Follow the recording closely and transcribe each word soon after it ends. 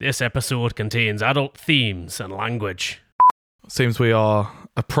This episode contains adult themes and language. Seems we are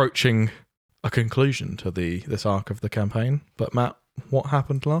approaching a conclusion to this arc of the campaign. But Matt, what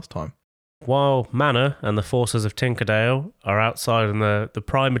happened last time? While Mana and the forces of Tinkerdale are outside in the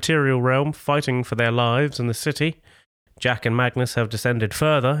prime material realm fighting for their lives in the city, Jack and Magnus have descended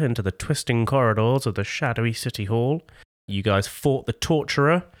further into the twisting corridors of the shadowy city hall. You guys fought the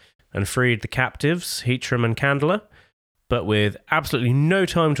torturer and freed the captives, Heatram and Candler. But with absolutely no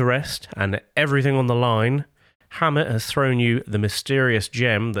time to rest and everything on the line, Hammett has thrown you the mysterious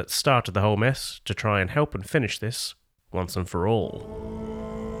gem that started the whole mess to try and help and finish this once and for all.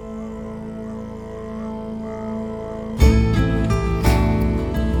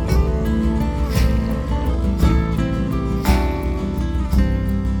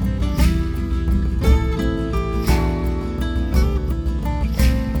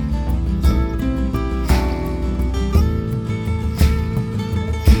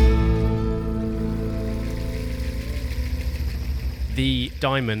 The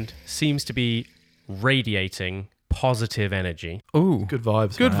diamond seems to be radiating positive energy. Ooh. Good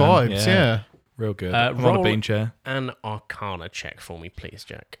vibes, Good man. vibes, yeah. Real good. I'm on a bean chair. An Arcana check for me, please,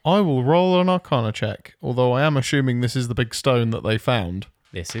 Jack. I will roll an Arcana check, although I am assuming this is the big stone that they found.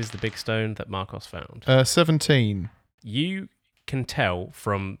 This is the big stone that Marcos found. 17. You can tell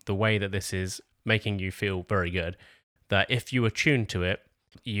from the way that this is making you feel very good that if you were tuned to it,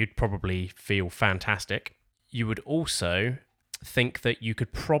 you'd probably feel fantastic. You would also think that you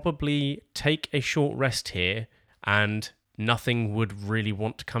could probably take a short rest here and nothing would really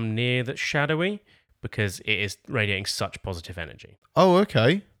want to come near that's shadowy because it is radiating such positive energy. Oh,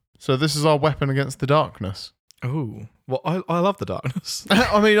 okay. So this is our weapon against the darkness. Ooh. Well, I love the darkness.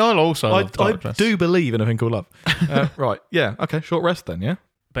 I mean, I'll also love the I darkness. do believe in a thing called love. Right. Yeah. Okay. Short rest then, yeah?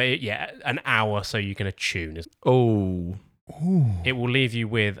 But an hour so you can attune. Oh. Ooh. It will leave you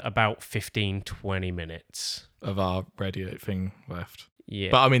with about 15-20 minutes. Of our radio thing left.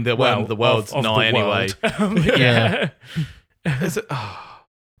 Yeah. But I mean, the world's of nigh the anyway. world. Yeah. Is it,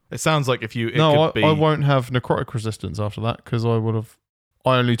 it sounds like if you... I won't have necrotic resistance after that because I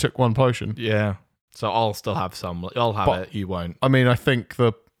only took one potion. Yeah. So I'll still have some. I'll have it. You won't. I mean, I think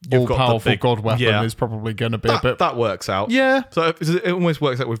the You've got the all-powerful big- god weapon yeah. is probably going to be a bit... That works out. Yeah. So it almost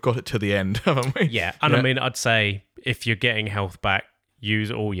works out we've got it to the end, haven't we? Yeah. And I mean, I'd say if you're getting health back,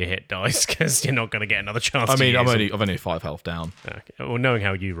 use all your hit dice because you're not going to get another chance. I mean, to use I've only 5 health down. Okay. Well, knowing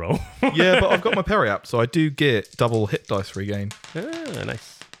how you roll. Yeah, but I've got my Perry app, so I do get double hit dice regain. Ah,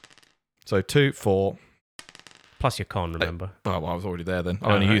 nice. So 2, 4. Plus your con, remember? Oh, well, I was already there then.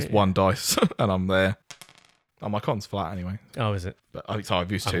 I only used 1 dice and I'm there. Oh, my con's flat anyway. Oh, is it? But so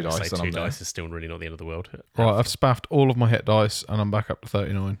I've used 2 dice and I'm Two there. dice is still really not the end of the world. Right, I've spaffed all of my hit dice and I'm back up to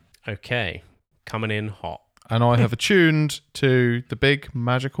 39. Okay. Coming in hot. And I have attuned to the big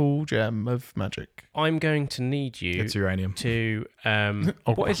magical gem of magic. I'm going to need you It's uranium. to...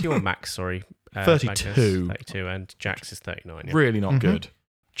 Oh, what is your max, sorry? 32. Magnus? 32, and Jack's is 39. Yeah. Really not good.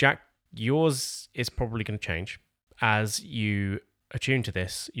 Jack, yours is probably going to change. As you attune to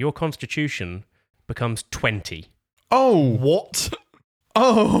this, your constitution becomes 20. Oh! What?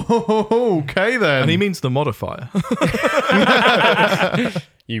 Oh, okay then. And he means the modifier.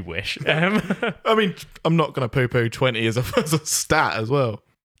 You wish. I mean, I'm not going to poo-poo 20 as a stat as well.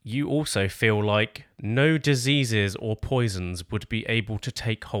 You also feel like no diseases or poisons would be able to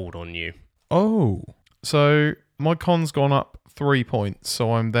take hold on you. Oh. So my con's gone up 3 points,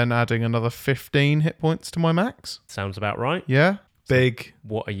 so I'm then adding another 15 hit points to my max. Sounds about right. Yeah? Big.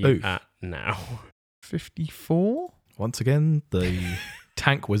 What are you Oof. at now? 54? Once again, the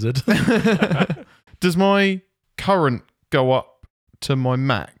tank wizard. Does my current go up to my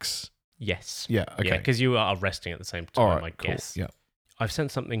max? Yes. Yeah, okay. Yeah, because you are resting at the same time, All right, I cool. guess. Yeah. I've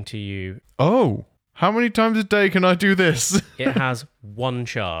sent something to you. Oh, how many times a day can I do this? It has 1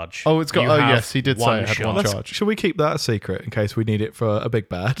 charge. Oh, it's got... You Oh, have yes, he did say it had shot. one charge. Shall we keep that a secret in case we need it for a big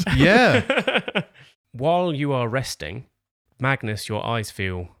bad? Yeah. While you are resting, Magnus, your eyes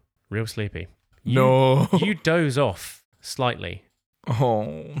feel real sleepy. No. You doze off slightly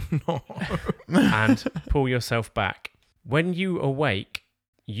Oh, no. and pull yourself back. When you awake,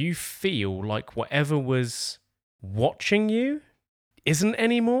 you feel like whatever was watching you isn't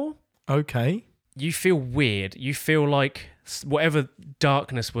anymore. Okay. You feel weird. You feel like whatever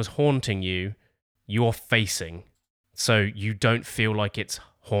darkness was haunting you, you're facing. So you don't feel like it's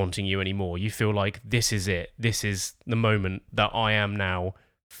haunting you anymore. You feel like this is it. This is the moment that I am now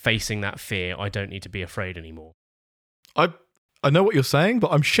facing that fear. I don't need to be afraid anymore. I know what you're saying,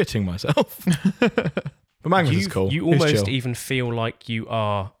 but I'm shitting myself. But Magnus is cool. You He's almost chill. even feel like you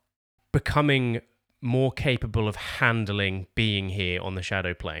are becoming more capable of handling being here on the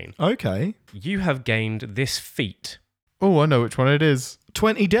shadow plane. Okay. You have gained this feat. Oh, I know which one it is.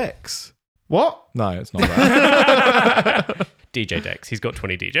 20 decks. What? No, it's not that. DJ Dex. He's got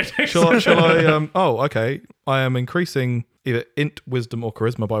 20 DJ Dex. Shall I oh, okay. I am increasing either int, wisdom, or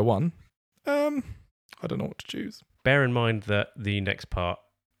charisma by 1. I don't know what to choose. Bear in mind that the next part,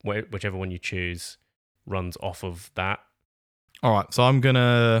 whichever one you choose, runs off of that. All right, so I'm going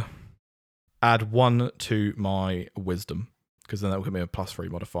to add 1 to my wisdom, because then that will give me a +3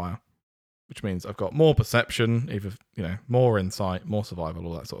 modifier, which means I've got more perception, either, more insight, more survival,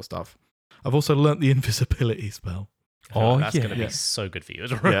 all that sort of stuff. I've also learnt the invisibility spell. That's going to be so good for you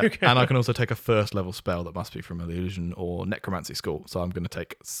as a rogue. Yeah. And I can also take a first level spell that must be from illusion or necromancy school. So I'm going to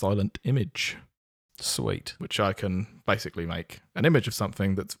take silent image. Sweet. Which I can basically make an image of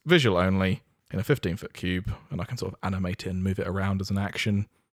something that's visual only in a 15-foot cube, and I can sort of animate it and move it around as an action.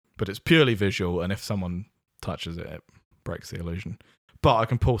 But it's purely visual, and if someone touches it, it breaks the illusion. But I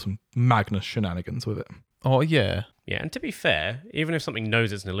can pull some Magnus shenanigans with it. Oh, yeah. Yeah, and to be fair, even if something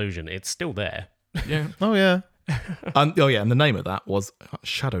knows it's an illusion, it's still there. Yeah. Oh, yeah. And the name of that was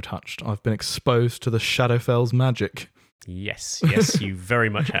Shadow Touched. I've been exposed to the Shadowfell's magic. Yes, you very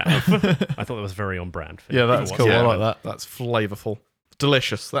much have. I thought that was very on brand for Yeah, that's for cool. what's I happened. like that. That's flavourful.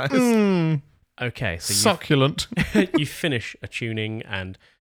 Delicious, that is. Okay, so Succulent. you finish attuning and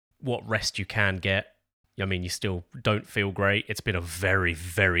what rest you can get. I mean, you still don't feel great. It's been a very,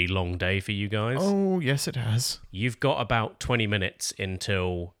 very long day for you guys. Oh, yes, it has. You've got about 20 minutes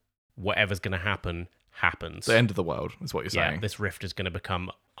until whatever's going to happen happens. The end of the world is what you're saying. Yeah, this rift is going to become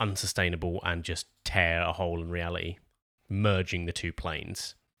unsustainable and just tear a hole in reality, merging the two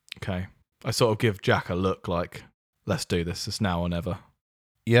planes. Okay. I sort of give Jack a look like, let's do this. It's now or never.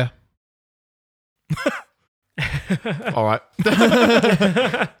 Yeah. All right.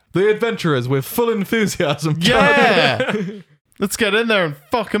 The adventurers with full enthusiasm. Yeah! Let's get in there and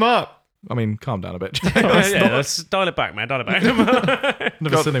fuck him up. I mean, calm down a bit. Let's dial it back, man. Dial it back.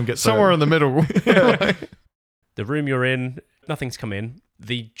 Never seen him get somewhere in the middle. The room you're in, nothing's come in.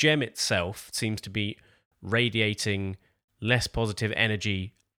 The gem itself seems to be radiating less positive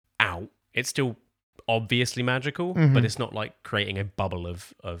energy out. It's still obviously magical, but it's not like creating a bubble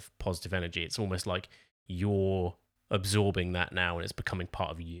of positive energy. It's almost like you're absorbing that now and it's becoming part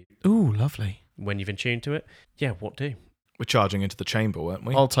of you. Ooh, lovely. When you've in tune to it, yeah, what do? We're charging into the chamber, weren't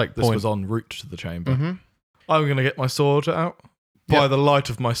we? I'll take This point. was en route to the chamber. Mm-hmm. I'm going to get my sword out. By Yep. the light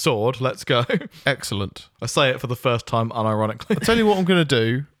of my sword, let's go. Excellent. I say it for the first time unironically. I'll tell you what I'm going to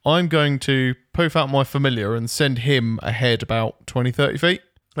do. I'm going to poof out my familiar and send him ahead about 20, 30 feet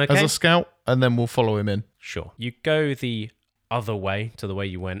Okay. as a scout, and then we'll follow him in. Sure. You go the other way to the way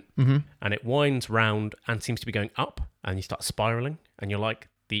you went, and it winds round and seems to be going up, and you start spiraling, and you're like,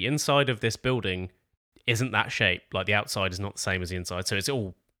 the inside of this building isn't that shape. Like, the outside is not the same as the inside, so it's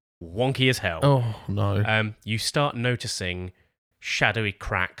all wonky as hell. Oh, no. You start noticing shadowy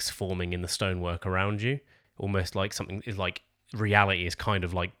cracks forming in the stonework around you, almost like something is like reality is kind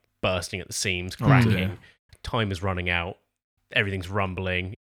of like bursting at the seams, cracking. dear. Time is running out. Everything's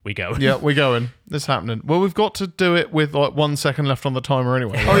rumbling. We go. Yeah, we're going. This is happening. Well, we've got to do it with like 1 second left on the timer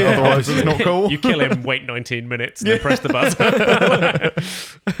anyway. Oh, yeah. Otherwise, it's not cool. You kill him, wait 19 minutes, and then press the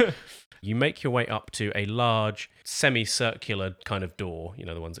button. You make your way up to a large, semicircular kind of door. You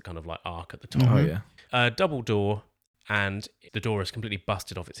know, the ones that kind of like arc at the top. Oh, yeah. A double door, and the door is completely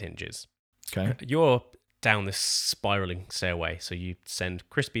busted off its hinges. Okay. You're down this spiraling stairway, so you send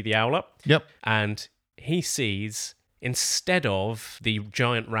Crispy the Owl up. Yep. And he sees, instead of the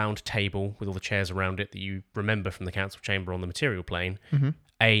giant round table with all the chairs around it that you remember from the council chamber on the material plane,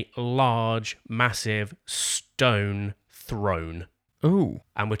 a large, massive stone throne. Ooh.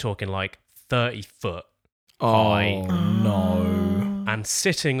 And we're talking like 30 foot Oh, high. no. And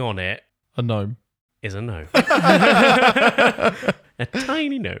sitting on it A gnome. is a gnome. A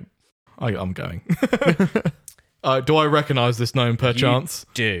tiny gnome. I'm going. Do I recognise this gnome perchance?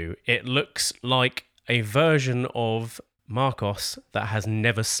 You do. It looks like a version of Marcos that has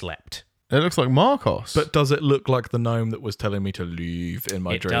never slept. It looks like Marcos. But does it look like the gnome that was telling me to leave in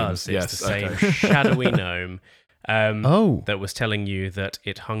my It dreams? does. It's the same okay. shadowy gnome oh. that was telling you that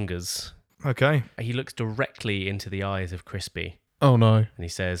it hungers. Okay. He looks directly into the eyes of Crispy Oh, no. and he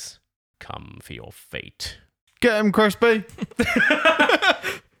says, "Come for your fate." Get him, Crispy.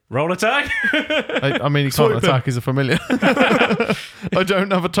 Roll attack. I mean, he can't Swipe him. attack. He's a familiar. I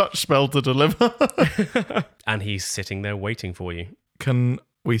don't have a touch spell to deliver. And he's sitting there waiting for you. Can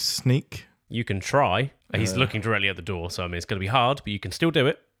we sneak? You can try. He's looking directly at the door, so I mean, it's going to be hard, but you can still do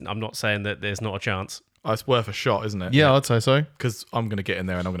it. I'm not saying that there's not a chance. It's worth a shot, isn't it? Yeah, I'd say so. Because I'm going to get in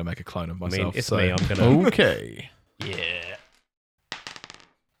there and I'm going to make a clone of I myself. mean, it's so. me. I'm gonna. Okay. Yeah.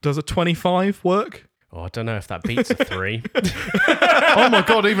 Does a 25 work? Oh, I don't know if that beats a 3. Oh my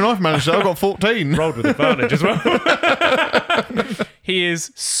god, even I've managed it. I've got 14. Rolled with advantage as well. He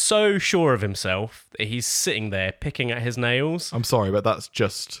is so sure of himself that he's sitting there picking at his nails. I'm sorry, but that's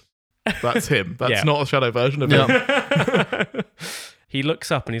him. That's Yeah. not a shadow version of him. Yeah. He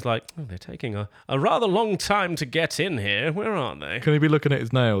looks up and he's like, oh, they're taking a rather long time to get in here. Where aren't they? Can he be looking at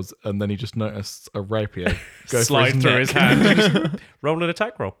his nails and then he just noticed a rapier go Slide through his neck? hand. Roll an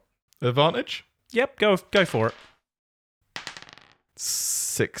attack roll. Advantage? Yep, go for it.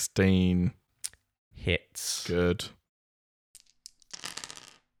 16. Hits. Good.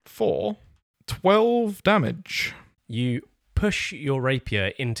 4. 12 damage. You push your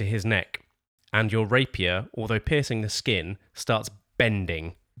rapier into his neck, and your rapier, although piercing the skin, starts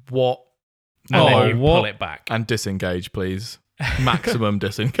bending. What? And then you what? pull it back. And disengage, please. Maximum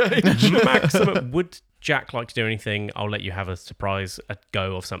disengage. Maximum. Would Jack like to do anything? I'll let you have a surprise, a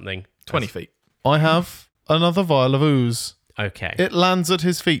go of something. 20 feet. I have another vial of ooze. Okay. It lands at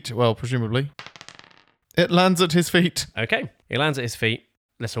his feet. Well, presumably. It lands at his feet. Okay. He lands at his feet.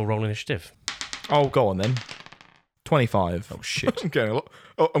 Let's all roll initiative. Oh, go on then. 25. Oh, shit. I'm getting a lot.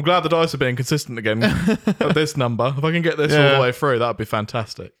 Oh, I'm glad the dice are being consistent again at this number. If I can get this all Yeah. the way through, that'd be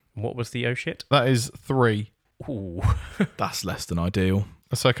fantastic. What was the oh shit? That is 3. Ooh. That's less than ideal.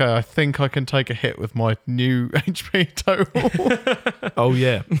 That's okay. I think I can take a hit with my new HP total. Oh,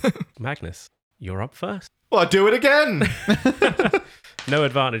 yeah. Magnus, you're up first. Well, I do it again. No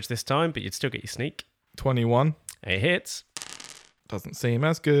advantage this time, but you'd still get your sneak. 21. It hits. Doesn't seem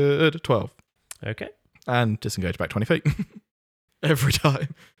as good. 12. Okay. And disengage back 20 feet. Every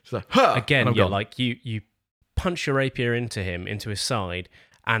time. Just like, ha! Again, And I'm you're gone. like you punch your rapier into him, into his side,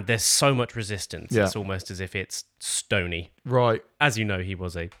 and there's so much resistance. Yeah. It's almost as if it's stony. Right. As you know, he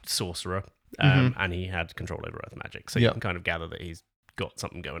was a sorcerer, and he had control over earth magic, so Yeah. you can kind of gather that he's got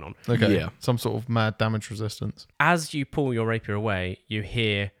something going on. Okay. Yeah. Some sort of mad damage resistance. As you pull your rapier away, you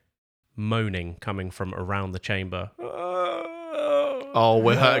hear moaning coming from around the chamber. Oh,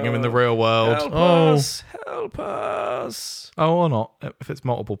 we're hurting him in the real world. Help Oh. us! Help us! Oh, or not, if it's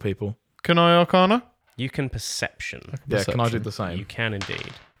multiple people. Can I Arcana? You can perception. Yeah, can I do Perception. the same? You can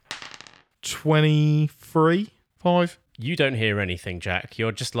indeed. 23? 5. You don't hear anything, Jack.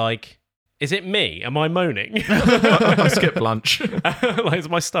 You're just like, is it me? Am I moaning? I skipped lunch. Like, it's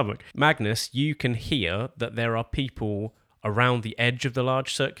my stomach. Magnus, you can hear that there are people around the edge of the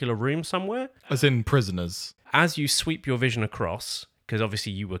large circular room somewhere. As in prisoners. As you sweep your vision across, because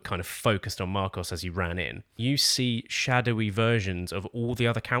obviously you were kind of focused on Marcos as you ran in, you see shadowy versions of all the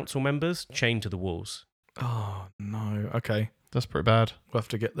other council members chained to the walls. Oh, no. Okay. That's pretty bad. We'll have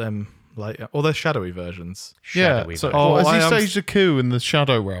to get them later. Or they're shadowy versions. Shadowy Yeah. So, versions. has he I am- staged a coup in the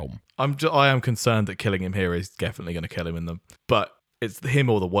Shadow Realm? I am concerned that killing him here is definitely going to kill him in them. But it's him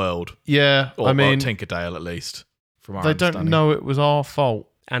or the world. Yeah. Or, I mean, or Tinkerdale, at least. From our they don't understanding. know it was our fault.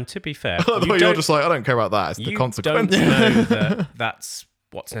 And to be fair, You're just like, I don't care about that. It's the you consequence. don't know that that's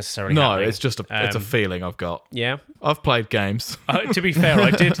what's necessarily No, happening. it's just it's a Um, feeling I've got. Yeah. I've played games. To be fair, I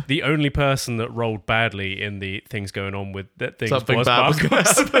did. The only person that rolled badly in the things going on with that things Something was bad was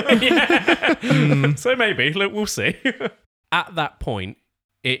Marcos. gonna Yeah. So maybe, look, we'll see. At that point,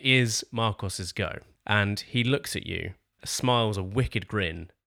 it is Marcos's go, and he looks at you, smiles a wicked grin,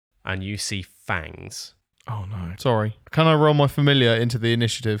 and you see fangs. Oh, no. Sorry. Can I roll my familiar into the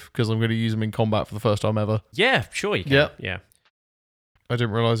initiative? Because I'm going to use him in combat for the first time ever. Yeah, sure you can. Yep. Yeah. I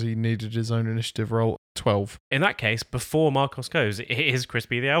didn't realise he needed his own initiative roll. 12. In that case, before Marcos goes, it is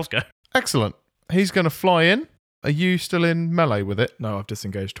Crispy the Owl's go. Excellent. He's going to fly in. Are you still in melee with it? No, I've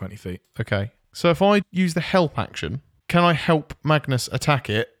disengaged 20 feet. Okay. So if I use the help action, can I help Magnus attack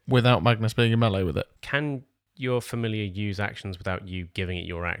it without Magnus being in melee with it? Can your familiar use actions without you giving it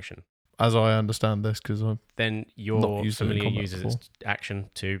your action? As I understand this, because I'm Then Not your used it in familiar combat uses before. its action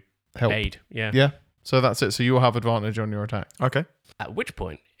to help. aid. Yeah. Yeah. So that's it. So you'll have advantage on your attack. Okay. At which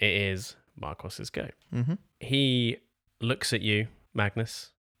point it is Marcos's go. Mm-hmm. He looks at you, Magnus,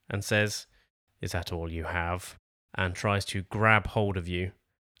 and says, "Is that all you have?" And tries to grab hold of you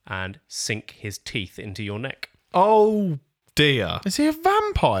and sink his teeth into your neck. Oh, dear. Is he a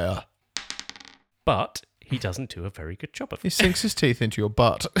vampire? But he doesn't do a very good job of He it. sinks his teeth into your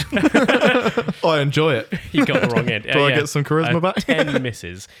butt. I enjoy it. He got the wrong end. Do I get some charisma back? 10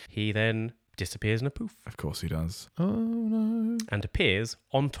 misses. He then disappears in a poof Of course he does. Oh no. and appears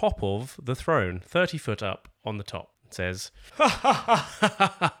on top of the throne, 30 foot up on the top. It says, "Ha ha ha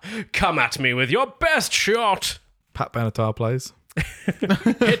ha ha! Come at me with your best shot!" Pat Benatar plays.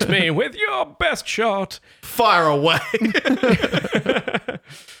 Hit me with your best shot. Fire away.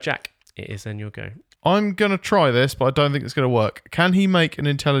 Jack, it is then your go. I'm going to try this, but I don't think it's going to work. Can he make an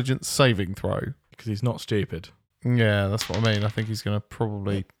intelligence saving throw? Because he's not stupid. Yeah, that's what I mean. I think he's going to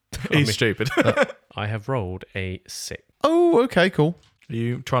probably... He's stupid. I have rolled a 6. Oh, okay, cool. Are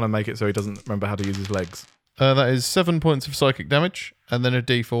you trying to make it so he doesn't remember how to use his legs? That is 7 points of psychic damage, and then a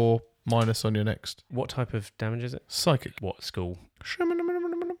d4 minus on your next. What type of damage is it? Psychic. What school?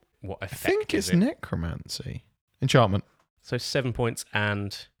 What I effect think is it's it? necromancy. Enchantment. So 7 points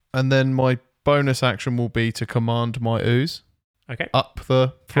and... And then my bonus action will be to command my ooze Okay. up the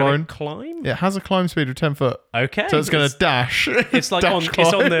Can throne. it climb? It has a climb speed of 10 foot, Okay. so it's going to dash. It's like Dash it's on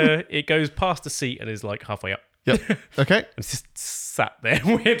climb. the... It goes past the seat and is like halfway up. Yep. Okay. It's just sat there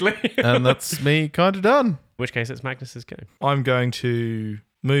weirdly. And that's me kind of done. In which case it's Magnus's go. I'm going to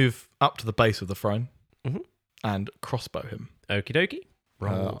move up to the base of the throne Mhm. and crossbow him. Okie dokie.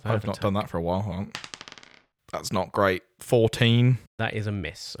 Roll I've not done that for a while. Hold on. That's not great. 14. That is a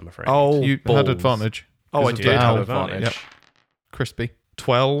miss, I'm afraid. Oh, You balls. had advantage. Oh, I because of did the have owl. advantage. Yep. Crispy.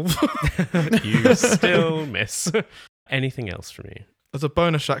 12. You still miss. Anything else from you? As a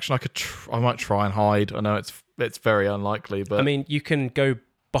bonus action, I might try and hide. I know it's very unlikely, but I mean, you can go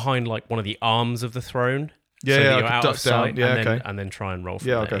behind like one of the arms of the throne. yeah, so that I you're could out duck of sight, down. Yeah, and, okay. then, and then try and roll from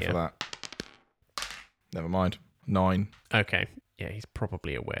Yeah, I'll there. go for that. Never mind. 9. Okay. Yeah, he's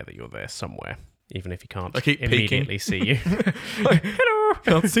probably aware that you're there somewhere, even if he can't I keep peeking. immediately see you. Hello.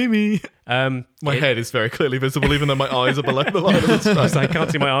 Can't see me. My head is very clearly visible, even though my eyes are below the line of the It's sky. like,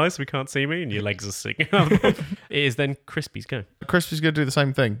 can't see my eyes, we can't see me, and your legs are sticking up. It is then Crispy's go. Crispy's going to do the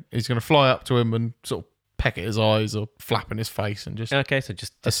same thing. He's going to fly up to him and sort of peck at his eyes or flap in his face and just... Okay, so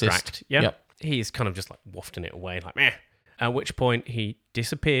just Assist. distract. Yeah. Yep. He's kind of just like wafting it away, like meh. At which point he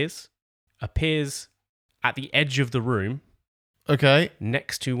disappears, appears at the edge of the room Okay.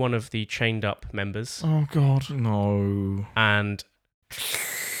 next to one of the chained up members Oh, God. No. and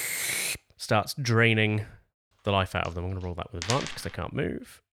starts draining the life out of them. I'm going to roll that with advantage because they can't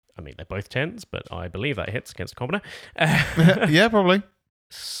move. I mean, they're both 10s, but I believe that hits against a commoner. Yeah, probably.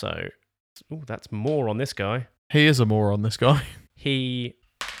 So, that's more on this guy. He is a moron, this guy. He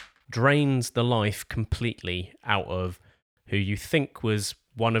drains the life completely out of who you think was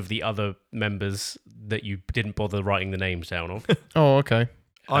one of the other members that you didn't bother writing the names down of. Oh, okay.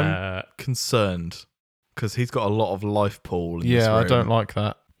 I'm concerned because he's got a lot of life pool in this Yeah, I room. don't like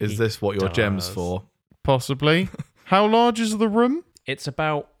that. Is He this what your gem's does. for? Possibly. How large is the room? It's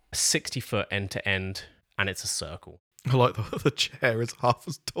about 60 foot end to end, and it's a circle. I like the chair is half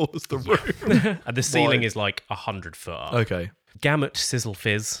as tall as the room. And the ceiling Why? is like 100 foot up. Okay. Gamut Sizzle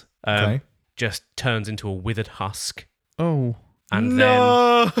Fizz Okay. just turns into a withered husk, Oh. and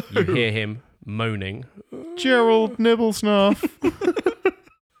No! then you hear him moaning. Gerald Nibblesnuff.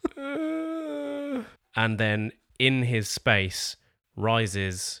 And then in his space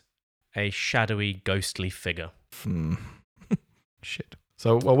rises a shadowy, ghostly figure. Shit.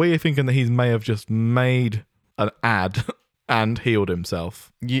 So are we thinking that he may have just made an ad and healed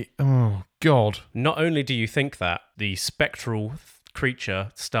himself? Yeah. Oh, God. Not only do you think that, the spectral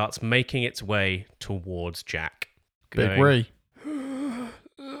creature starts making its way towards Jack. Big going, Ree.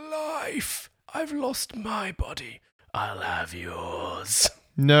 Life. I've lost my body. I'll have yours.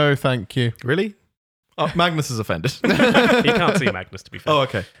 No, thank you. Really? Oh, Magnus is offended. He can't see Magnus, to be fair. Oh,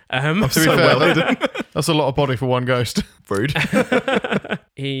 okay. To be So fair, well hidden. that's a lot of body for one ghost. Rude.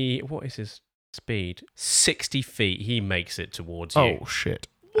 What is his speed? 60 feet. He makes it towards you. Oh, shit.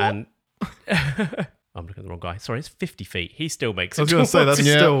 And I'm looking at the wrong guy. Sorry, it's 50 feet. He still makes it I was going to say, towards that's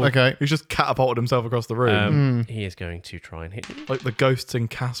Yeah, still... okay. He's just catapulted himself across the room. He is going to try and hit you. like the ghosts in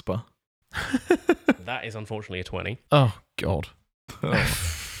Casper. That is unfortunately a 20. Oh, God.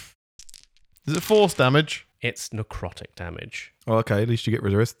 Is it force damage? It's necrotic damage. Well, okay, at least you get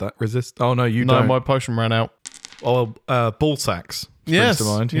resist. Oh, no, you No, don't. my potion ran out. Oh, ball sacks. Yes.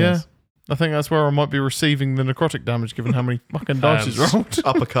 Springs to mind. Yeah. Yes. I think that's where I might be receiving the necrotic damage given how many fucking dice is rolled.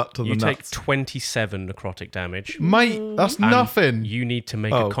 Uppercut to the You take nuts. 27 necrotic damage. Mate, that's and nothing. You need to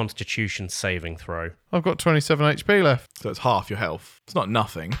make Oh. a constitution saving throw. I've got 27 HP left. So it's half your health. It's not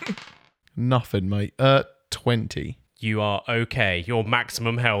nothing. Nothing, mate. 20. You are okay. Your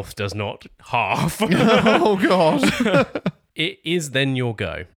maximum health does not half. Oh, God. It is then your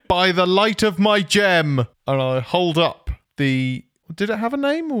go. By the light of my gem. And I hold up the... Did it have a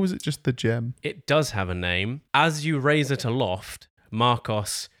name or was it just the gem? It does have a name. As you raise it aloft,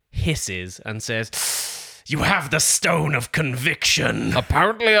 Marcos hisses and says, "You have the stone of conviction."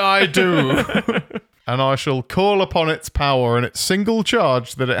 Apparently I do. And I shall call upon its power and its single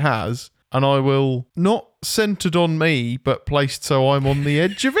charge that it has, and I will not centered on me, but placed so I'm on the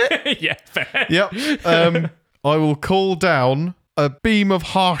edge of it. Yeah, fair. Yep. I will call down a beam of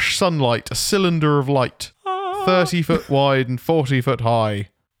harsh sunlight, a cylinder of light, 30 foot wide and 40 foot high.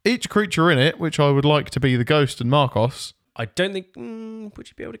 Each creature in it, which I would like to be the ghost and Marcos. I don't think... would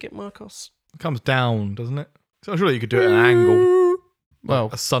you be able to get Marcos? It comes down, doesn't it? So surely you could do it at an angle. Well,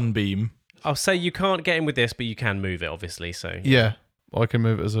 A sunbeam. I'll say you can't get him with this, but you can move it, obviously, so... yeah. I can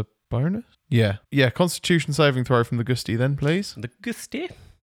move it as a bonus. Yeah. Yeah, Constitution saving throw from the Gusty then, please. The Gusty?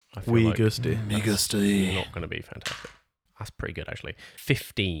 I feel Wee like Gusty. Gusty. not going to be fantastic. That's pretty good, actually.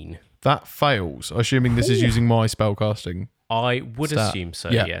 15. That fails, assuming this is using my spellcasting. I would Stat. assume so,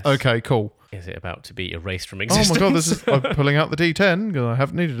 Yeah. yes. Okay, cool. Is it about to be erased from Oh existence? my god, this is I'm pulling out the D10 because I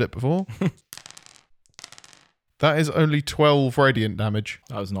haven't needed it before. That is only 12 radiant damage.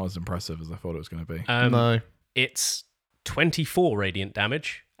 That was not as impressive as I thought it was going to be. No. It's 24 radiant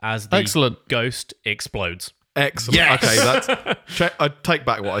damage as the Excellent. ghost explodes. Excellent. Yes! Okay, I take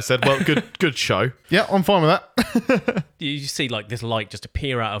back what I said. Well, good show. Yeah, I'm fine with that. You see like this light just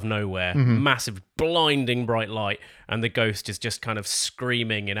appear out of nowhere, Mm-hmm. massive, blinding bright light, and the ghost is just kind of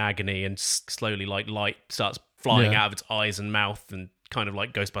screaming in agony, and slowly like light starts flying Yeah. out of its eyes and mouth, and kind of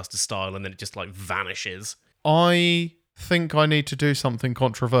like Ghostbusters style, and then it just like vanishes. I think I need to do something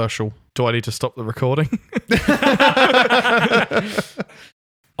controversial. Do I need to stop the recording?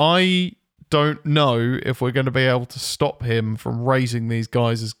 I don't know if we're going to be able to stop him from raising these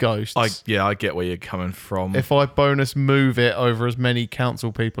guys as ghosts. I get where you're coming from. If I bonus move it over as many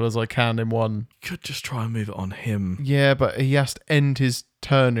council people as I can in one. You could just try and move it on him. Yeah, but he has to end his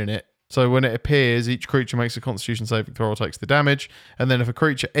turn in it. So when it appears, each creature makes a Constitution saving throw or takes the damage. And then if a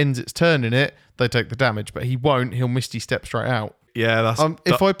creature ends its turn in it, they take the damage. But he won't. He'll Misty Step straight out. Yeah, that's...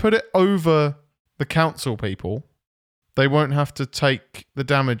 If I put it over the council people, they won't have to take the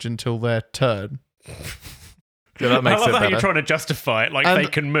damage until their turn. Yeah, that makes I love it how better. you're trying to justify it like And- they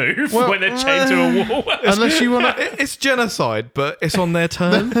can move well, when they're chained to a wall. Unless you want to... It's genocide, but it's on their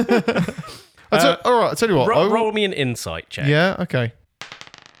turn. all right, I'll tell you what. Roll me an insight check. Yeah, okay.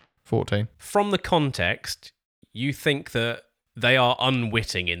 14. From the context, you think that they are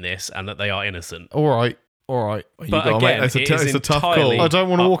unwitting in this and that they are innocent. All right. You But gotta again, make- it is it's a tough entirely- call. I don't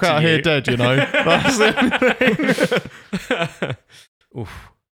want to Up walk to out here you. dead, you know. That's the only thing. Oof.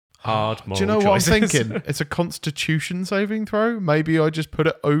 Hard moral Do you know what choices. I'm thinking? It's a Constitution saving throw. Maybe I just put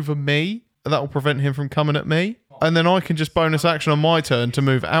it over me, and that will prevent him from coming at me. And then I can just bonus action on my turn to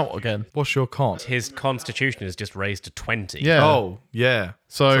move out again. What's your con? His constitution is just raised to 20. Yeah. Oh, yeah.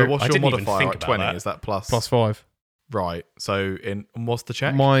 So, So what's I your didn't even modifier think at about 20? that. Is that plus? +5. Right. So and what's the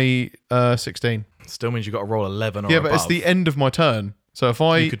check? My 16. Still means you've got to roll 11 or Yeah, above. but it's the end of my turn. So if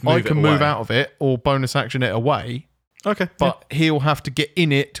I You could I move can it move away. out of it or bonus action it away, Okay. but he'll have to get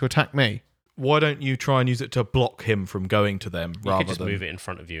in it to attack me. Why don't you try and use it to block him from going to them You rather could just than... move it in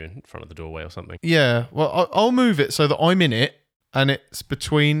front of you, in front of the doorway or something. Yeah, well, I'll move it so that I'm in it, and it's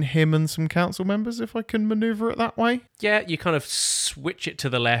between him and some council members if I can maneuver it that way. Yeah, you kind of switch it to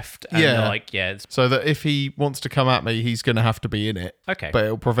the left and it's So that if he wants to come at me, he's going to have to be in it, okay. but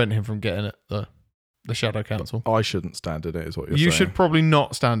it'll prevent him from getting at the Shadow Council. I shouldn't stand in it, is what you're You saying. should probably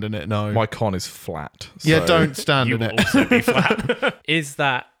not stand in it, no. My con is flat. Yeah, so- don't stand You in will it. also be flat. Is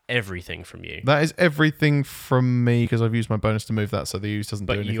that everything from you? That is everything from me because I've used my bonus to move that so the use doesn't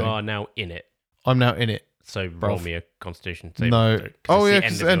do But anything. you are now in it. I'm now in it. So roll Bruv. me a constitution saving No. throw, 'cause Oh, it's yeah, the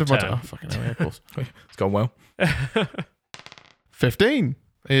because the end of my your turn. Oh, fucking hell, yeah, of course. It's gone well. 15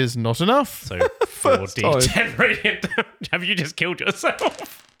 is not enough. So First 4d10 radiant damage. Have you just killed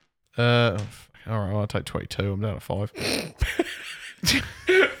yourself? All right, well, I'll take 22. I'm down to 5.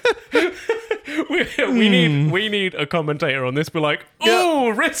 we need a commentator on this. We're like, oh,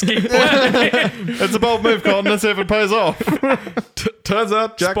 risky plan. It's a bold move, Con. Let's see if it pays off. Turns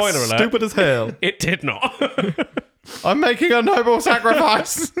out Jack's Spoiler alert. stupid as hell. It did not. I'm making a noble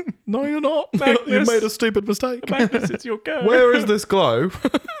sacrifice. No, you're not. You Magnus. made a stupid mistake. Magnus, it's your go. Where is this glow?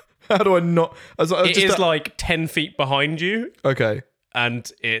 How do I not... It is like 10 feet behind you, Okay. and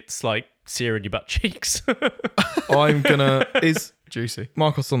it's like searing your butt cheeks. I'm gonna... Is Juicy.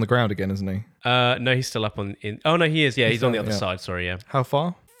 Marcos on the ground again, isn't he? No, he's still up on. Oh no, he is. Yeah, he's on the other yeah. side. Sorry, yeah, How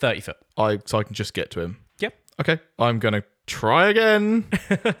far? 30 foot. So I can just get to him. Yep. Okay. I'm gonna try again.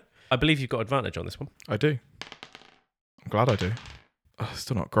 I believe you've got advantage on this one. I do. I'm glad I do. Oh,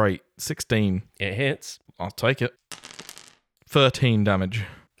 still not great. 16. It hits. I'll take it. 13 damage.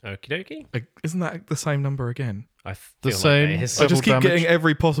 Okie dokie. Isn't that the same number again? I The feel same- Like it is. I just keep damage. getting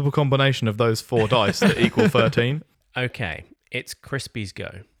every possible combination of those 4 dice that equal 13. Okay, it's Crispy's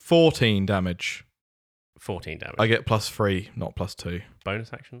go. 14 damage. 14 damage. I get +3, not +2.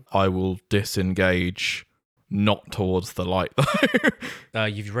 Bonus action. I will disengage not towards the light though.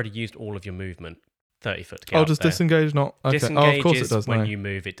 You've already used all of your movement. 30 foot to get Oh, up does there. disengage not? Okay. Disengage of course is it does. when No. you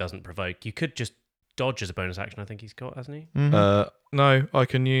move, it doesn't provoke. You could just dodge as a bonus action. I think he's got, hasn't he? Mhm. No, I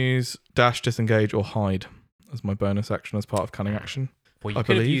can use dash, disengage, or hide as my bonus action as part of cunning action. Well, you I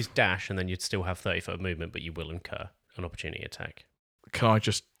could have believe. used dash, and then you'd still have 30 foot of movement, but you will incur an opportunity attack. Can I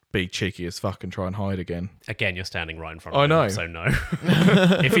just be cheeky as fuck and try and hide again? Again, you're standing right in front I of him, know. so no.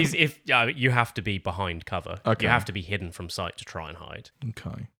 You have to be behind cover. Okay. You have to be hidden from sight to try and hide.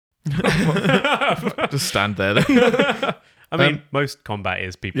 Okay. Just stand there then. I mean, most combat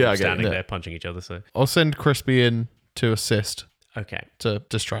is people Yeah, I get it, standing yeah. there punching each other. So I'll send Crispy in to assist okay, to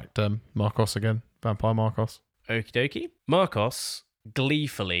distract Marcos again. Vampire Marcos. okie dokie. Marcos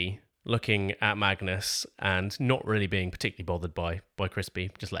gleefully looking at Magnus and not really being particularly bothered by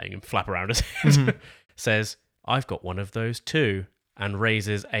Crispy, just letting him flap around his head, says, "I've got one of those too," and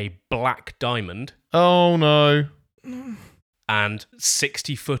raises a black diamond. Oh no. And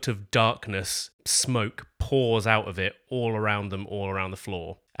 60 foot of darkness, smoke pours out of it all around them, all around the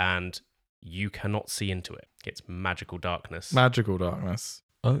floor. And you cannot see into it. It's magical darkness. Magical darkness.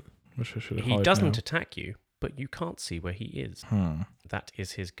 Oh. Wish I should have He hide doesn't now. attack you, but you can't see where he is. That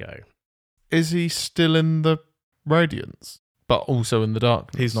is his go. Is he still in the radiance, but also in the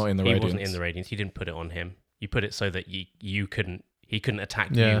darkness? He's not in the He radiance. wasn't in the radiance. You didn't put it on him. You put it so that he couldn't attack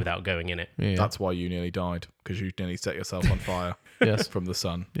Yeah. you without going in it. Yeah. That's why you nearly died, because you nearly set yourself on fire Yes. from the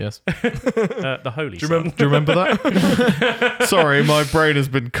sun. Yes. The holy Do you, sun. do you remember that? Sorry, my brain has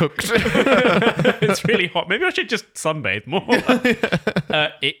been cooked. It's really hot. Maybe I should just sunbathe more.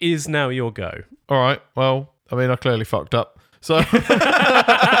 It is now your go. All right. Well, I mean, I clearly fucked up. So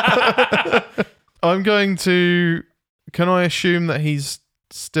I'm going to. Can I assume that he's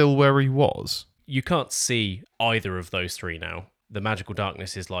still where he was? You can't see either of those three now. The magical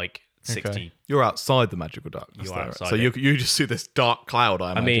darkness is like 60. Okay. You're outside the magical darkness. You are though, right? outside So it. you just see this dark cloud, I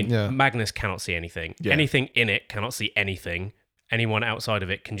I imagine. mean, Yeah. Magnus cannot see anything. Yeah. Anything in it cannot see anything. Anyone outside of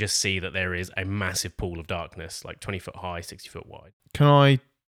it can just see that there is a massive pool of darkness, like 20 foot high, 60 foot wide. Can I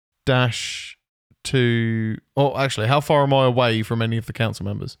dash to. Oh, actually, how far am I away from any of the council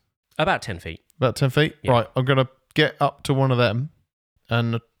members? About 10 feet. About 10 feet? Yeah. Right. I'm going to get up to one of them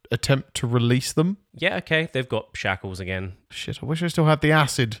and attempt to release them. Yeah, okay. They've got shackles again. Shit, I wish I still had the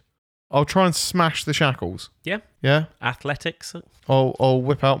acid. I'll try and smash the shackles. Yeah. Yeah? Athletics. I'll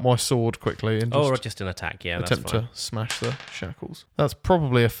whip out my sword quickly and Or just just an attack. Yeah, that's attempt fine. to smash the shackles. That's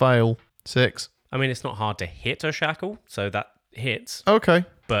probably a fail. 6. I mean, it's not hard to hit a shackle, so that hits. Okay.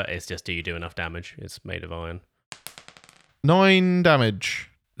 But it's just, do you do enough damage? It's made of iron. 9 damage.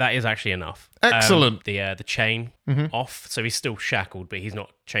 That is actually enough. Excellent. The chain Mhm. off, so he's still shackled, but he's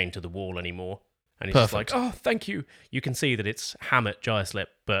not chained to the wall anymore. And he's Perfect. just like, "Oh, thank you." You can see that it's Hammett Gireslip,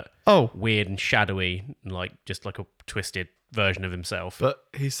 but Oh, weird and shadowy, and like just like a twisted version of himself. But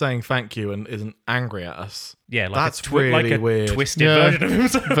he's saying thank you and isn't angry at us. Yeah, like That's like really a weird. twisted Yeah. version of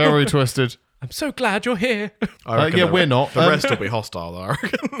himself. very twisted. I'm so glad you're here. I reckon yeah, the we're not. The rest will be hostile, though, I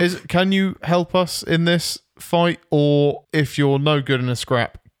reckon. Can you help us in this fight? Or if you're no good in a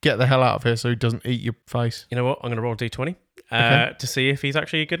scrap, get the hell out of here so he doesn't eat your face. You know what? I'm going to roll a d20 Okay. to see if he's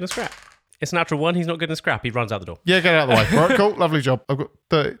actually good in a scrap. It's a natural 1. He's not good in a scrap. He runs out the door. Yeah, get out of the way. Right, cool. Lovely job. I've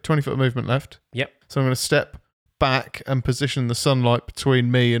got 20 foot of movement left. Yep. So I'm going to step back and position the sunlight between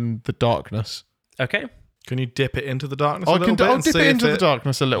me and the darkness. Okay. Can you dip it into the darkness a I little can bit I'll and dip see it if into the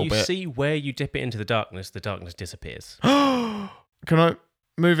darkness a little You bit. see where you dip it into the darkness disappears. Can I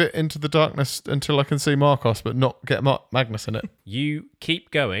move it into the darkness until I can see Marcos, but not get Magnus in it? You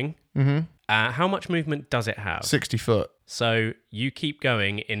keep going. Mm-hmm. How much movement does it have? 60 foot. So you keep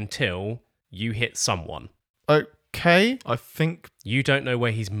going until you hit someone. Okay. I think You don't know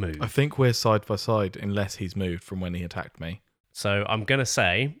where he's moved. we're side by side unless he's moved from when he attacked me. So I'm going to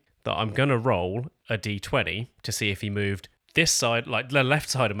say that I'm going to roll a d20 to see if he moved this side, like the left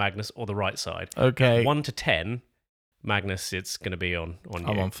side of Magnus or the right side. Okay. 1 to 10, Magnus, it's going to be on you.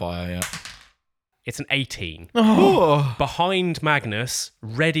 I'm on fire, yeah. It's an 18. Oh. Behind Magnus,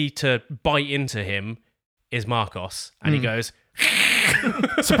 ready to bite into him, is Marcos. And he goes,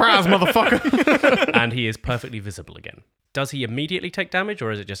 Surprise, motherfucker. and he is perfectly visible again. Does he immediately take damage,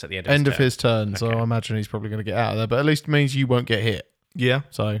 or is it just at the end of End his of turn? his turn, so Okay. I imagine he's probably going to get out of there, but at least it means you won't get hit. Yeah.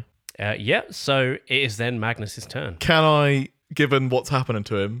 So, Yeah, so it is then Magnus's turn. Can I, given what's happening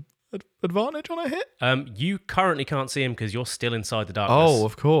to him, advantage on a hit? You currently can't see him because you're still inside the darkness. Oh,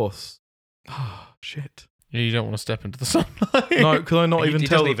 of course. Oh, shit. you don't want to step into the sunlight. No, could I not he, even he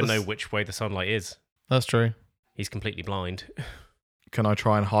tell? doesn't that even know this- which way the sunlight is. That's true. He's completely blind. Can I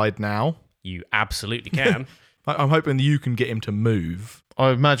try and hide now? You absolutely can. I'm hoping you can get him to move I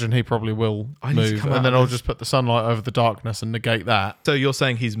imagine he probably will I need to move, come out and then of I'll this. just put the sunlight over the darkness and negate that. So you're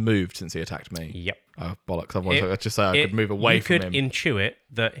saying he's moved since he attacked me? Yep. Oh, bollocks. Otherwise, I'd just say I could move away you from him. could intuit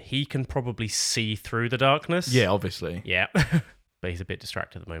that he can probably see through the darkness. Yeah, obviously. Yeah. But he's a bit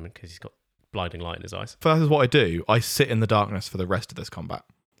distracted at the moment because he's got blinding light in his eyes. But that is what I do. I sit in the darkness for the rest of this combat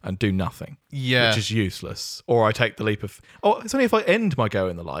and do nothing, Yeah. which is useless. Or I take the leap of... Oh, it's only if I end my go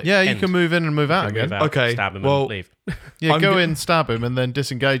in the light. Yeah, you End. can move in and move out again. Move out, Okay, stab him well- and leave. Yeah, I'm go go- in, stab him, and then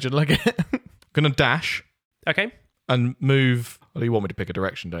disengage and leg it. Going to dash Okay. and move... Well, you want me to pick a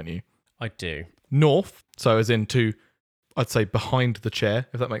direction, don't you? I do. North. So as in to, I'd say, behind the chair,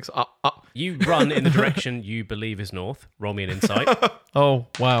 if that makes... Up. You run in the direction you believe is north. Roll me an insight Oh,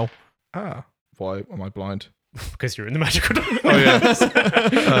 wow. Ah. Why am I blind? because you're in the magical darkness. Oh,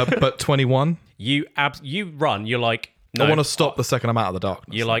 yeah. But 21. You run. You're like, no, I want to stop the second I'm out of the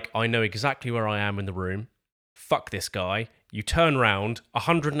darkness. You're like, I know exactly where I am in the room. Fuck this guy. You turn round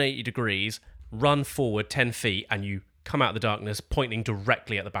 180 degrees, run forward 10 feet, and you come out of the darkness pointing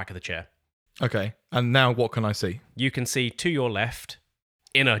directly at the back of the chair. Okay. And now what can I see? You can see to your left,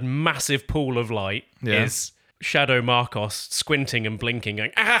 in a massive pool of light, Yeah. is Shadow Marcos squinting and blinking,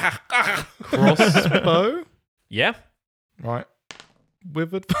 going, ah, ah. Crossbow? Yeah? Right.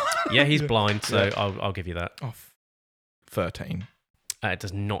 Withered? Yeah, he's blind, so Yeah. I'll give you that. Oh, 13. It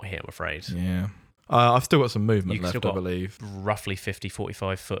does not hit, I'm afraid. Yeah. I've still got some movement You've left, still I got- believe. Roughly 50,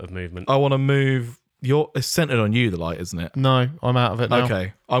 45 foot of movement. I want to move... It's centered on you, the light, isn't it? No, I'm out of it now.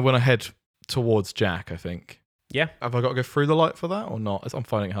 Okay. I want to head towards Jack, I think. Yeah. Have I got to go through the light for that or not? I'm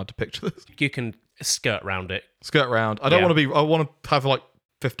finding it hard to picture this. You can skirt round it. Skirt round. I don't Yeah. want to be... I want to have like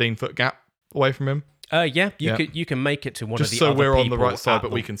 15-foot gap away from him. Yeah, Yeah. you can make it to one Just of the so other we're on the people right side, at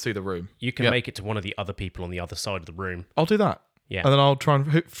but we can see the room. You can Yeah. make it to one of the other people on the other side of the room. I'll do that. Yeah. And then I'll try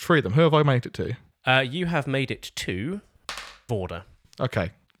and free them. Who have I made it to? You have made it to Border.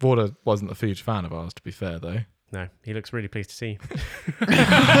 Okay. Vorda wasn't a huge fan of ours, to be fair, though. No, he looks really pleased to see you.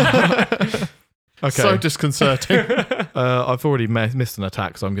 Okay. So disconcerting. I've already missed an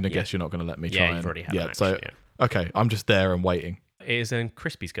attack, so I'm going to guess you're not going to let me try. Yeah, and- you've already had Yeah, an action, so, okay, I'm just there and waiting. It is then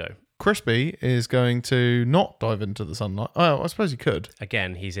Crispy's go. Crispy is going to not dive into the sunlight. Oh, I suppose he could.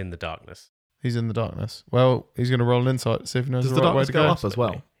 Again, he's in the darkness. He's in the darkness. Well, he's going to roll an insight to see if he knows Does the the right way darkness to go go. up as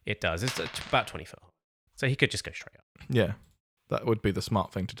well? It does. It's about 20 foot. So he could just go straight up. Yeah, that would be the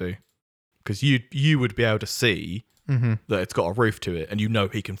smart thing to do. Because you would be able to see Mm-hmm. that it's got a roof to it, and you know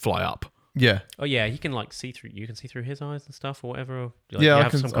he can fly up. Yeah. Oh yeah, he can like see through. You can see through his eyes and stuff, or whatever. Or, like, Yeah, you I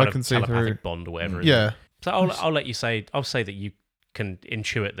have can- some kind I can of see telepathic through- bond or whatever. Yeah. So I'll let you say. I'll say that you can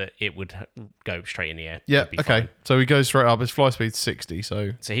intuit that it would go straight in the air. Yeah. It'd be Okay. fine. So he goes straight up. His fly speed's 60.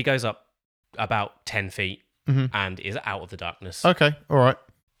 So. So he goes up about 10 feet Mhm. and is out of the darkness. Okay. All right.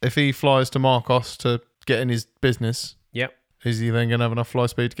 If he flies to Marcos to get in his business, Yep. is he then going to have enough fly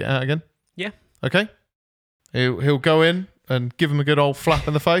speed to get out again? Yeah. Okay. He'll go in and give him a good old flap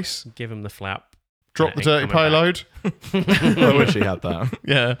in the face. Give him the flap. Drop the Ain't dirty coming payload. I wish he had that.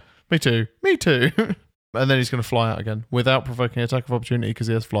 Yeah. Me too. Me too. And then he's going to fly out again without provoking an attack of opportunity because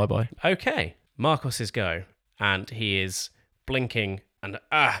he has flyby. Okay. Marcos's go. And he is blinking and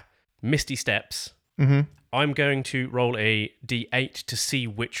misty steps. Mm-hmm. I'm going to roll a d8 to see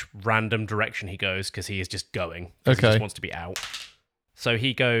which random direction he goes because he is just going. 'Cause He Okay. just wants to be out. So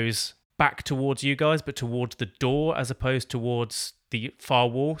he goes back towards you guys, but towards the door as opposed towards the far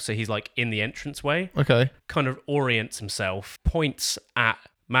wall. So he's like in the entranceway. Okay. Kind of orients himself, points at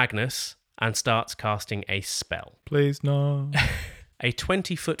Magnus, and starts casting a spell. Please, no. A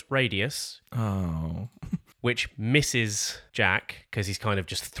 20-foot radius, Oh. which misses Jack because he's kind of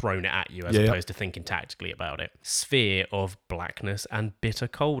just thrown it at you as Yeah. opposed to thinking tactically about it. Sphere of blackness and bitter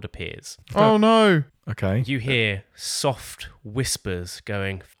cold appears. Oh no. Okay. You hear soft whispers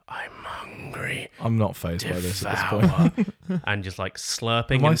going, I'm hungry, I'm not phased by this at this point. devour, and just like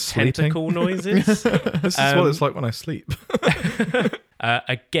slurping Am I and sleeping? tentacle noises. This is what it's like when I sleep.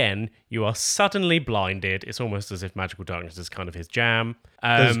 Again, you are suddenly blinded. It's almost as if magical darkness is kind of his jam.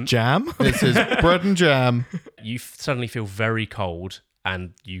 There's jam. It's his bread and jam. You suddenly feel very cold,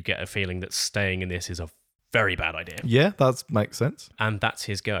 and you get a feeling that staying in this is a very bad idea. Yeah, that makes sense. And that's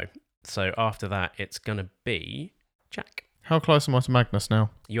his go. So after that, it's going to be Jack. How close am I to Magnus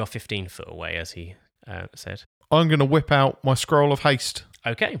now? You are 15 foot away, as he said. I'm going to whip out my scroll of haste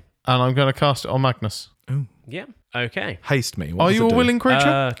Okay. and I'm going to cast it on Magnus. Yeah. Okay. Haste me. What Are does you it a do? willing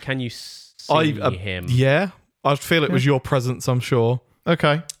creature? Can you see him? Yeah. I feel it was your presence, I'm sure.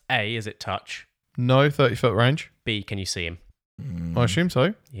 Okay. A, is it touch? No, 30-foot range. B, can you see him? I assume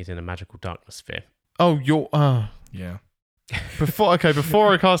so. He's in a magical darkness sphere. Oh, you're... Yeah. Before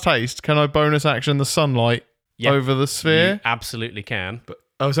I cast haste, can I bonus action the sunlight over the sphere? You absolutely can. But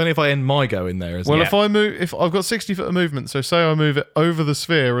it's only if I end my go in there, isn't Well, it? if I've got 60 foot of movement, so say I move it over the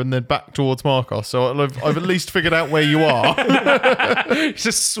sphere and then back towards Marcos, so I've at least figured out where you are.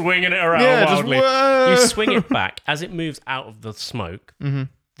 Just swinging it around wildly. whoa. You swing it back. As it moves out of the smoke,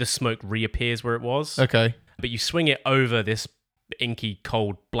 the smoke reappears where it was. Okay. But you swing it over this inky,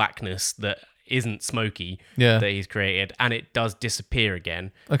 cold blackness that isn't smoky Yeah. that he's created, and it does disappear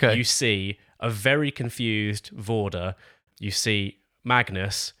again. Okay. You see a very confused Vorda. You see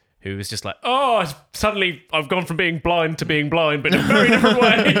Magnus, who is just like, oh, suddenly I've gone from being blind to being blind, but in a very different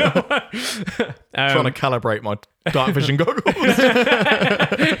way. Trying to calibrate my dark vision goggles.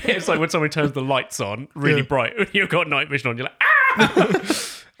 It's like when someone turns the lights on really bright, when you've got night vision on, you're like, ah!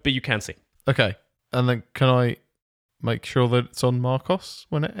 But you can see. Okay. And then can I make sure that it's on Marcos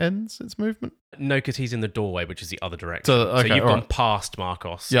when it ends its movement? No, because he's in the doorway, which is the other direction. So So you've all gone right. past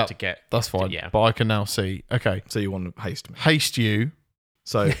Marcos Yep, to get... That's fine. Yeah. But I can now see. Okay. So you want to haste me. Haste you.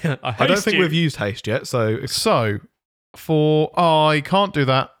 So I don't think we've used haste yet. So So I can't do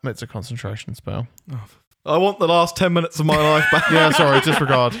that. It's a concentration spell. I want the last 10 minutes of my life back. Yeah, sorry,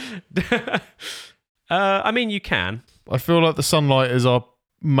 disregard. I mean, you can. I feel like the sunlight is our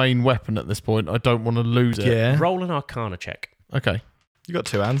main weapon at this point. I don't want to lose it. Yeah. Roll an Arcana check. Okay. You got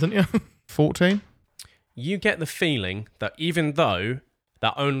 2 hands, haven't you? 14? You get the feeling that even though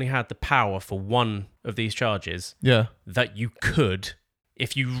that only had the power for one of these charges, Yeah. that you could,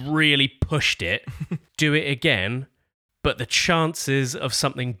 if you really pushed it, do it again, but the chances of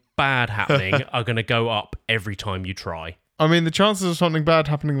something bad happening are going to go up every time you try. I mean, the chances of something bad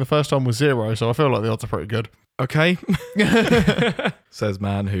happening the first time was 0, so I feel like the odds are pretty good. Okay. Says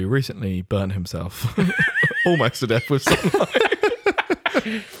man who recently burnt himself almost to death with sunlight. I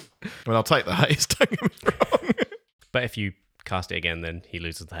mean, I'll take the haste, don't get me wrong. But if you cast it again, then he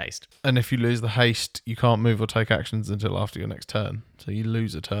loses the haste. And if you lose the haste, you can't move or take actions until after your next turn. So you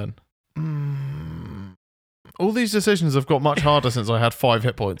lose a turn. All these decisions have got much harder since I had 5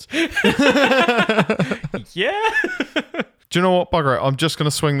 hit points. Yeah. Do you know what, bugger it? I'm just going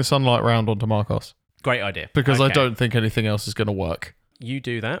to swing the sunlight round onto Marcos. Great idea. Because I Okay. don't think anything else is going to work. You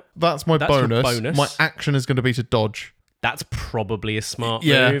do that. That's my That's your bonus. bonus. My action is going to be to dodge. That's probably a smart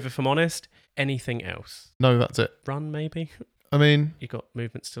Yeah. move, if I'm honest. Anything else? No, that's it. Run, maybe? I mean, You got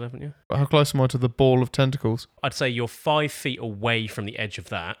movement still, haven't you? how close am I to the ball of tentacles? I'd say you're 5 feet away from the edge of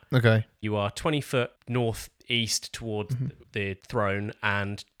that. Okay. You are 20 foot northeast towards the throne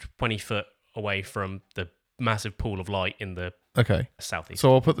and 20 foot away from the massive pool of light in the Okay. southeast.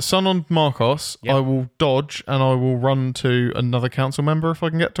 So I'll put the sun on Marcos. Yep. I will dodge and I will run to another council member if I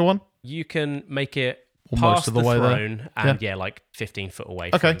can get to one. You can make it Or past most of the the way there. throne and like 15 foot away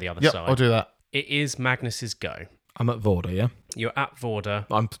Okay. from the other Yep, side. I'll do that. It is Magnus's go. I'm at Vorda, yeah? You're at Vorda.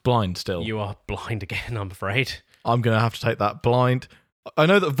 I'm blind still. You are blind again, I'm afraid. I'm going to have to take that blind. I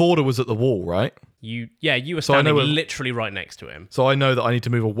know that Vorda was at the wall, right? You were So I know standing where- literally right next to him. So I know that I need to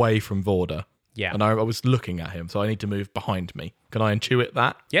move away from Vorda. Yeah. And I was looking at him, so I need to move behind me. Can I intuit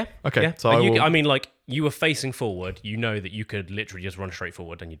that? Yeah. Okay, Yeah. so But I you, will- I mean, like, you were facing forward. You know that you could literally just run straight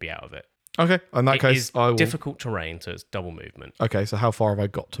forward and you'd be out of it. Okay, in that It case, is I will. difficult terrain, so it's double movement. Okay, so how far have I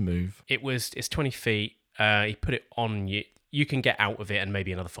got to move? It's 20 feet. You put it on you. You can get out of it and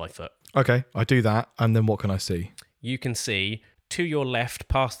maybe another 5 foot. Okay, I do that, and then what can I see? You can see to your left,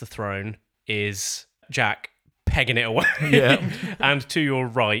 past the throne, is Jack pegging it away. Yeah. And to your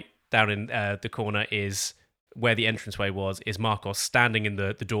right, down in the corner, is where the entranceway was, is Marcos standing in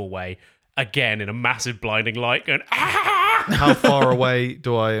the doorway, again in a massive blinding light, going, ah! How far away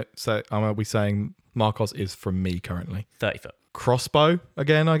do I say? Are we saying Marcos is from me currently? 30 foot. Crossbow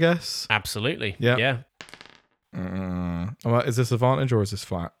again, I guess. Absolutely. Yeah. Yeah. Is this advantage or is this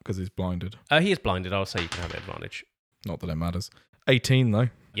flat because he's blinded? He is blinded. I'll say you can have the advantage. Not that it matters. 18 though.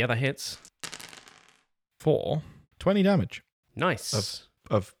 Yeah, that hits. 20 damage Nice.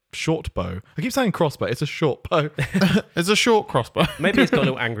 of short bow. I keep saying crossbow. It's a short bow. It's a short crossbow. Maybe it's got a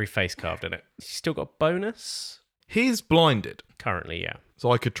little angry face carved in it. You still got bonus? He's blinded, Currently, yeah.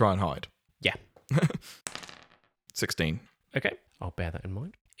 so I could try and hide. Yeah. 16. Okay. I'll bear that in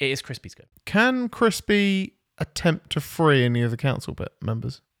mind. It is Crispy's go. Can Crispy attempt to free any of the council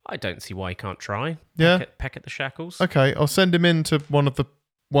members? I don't see why he can't try. Yeah. Peck at the shackles. Okay, I'll send him into one of the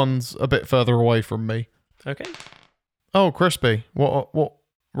ones a bit further away from me. Okay. Oh, Crispy, what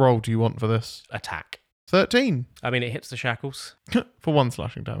roll do you want for this? Attack. 13 I mean, it hits the shackles. for 1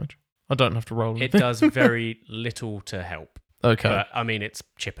 slashing damage. I don't have to roll It anything. does very little to help. Okay. But, I mean, it's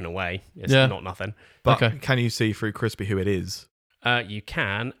chipping away. It's Yeah. not nothing. But Okay. can you see through Crispy who it is? You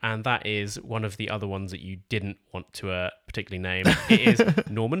can, and that is one of the other ones that you didn't want to particularly name. It is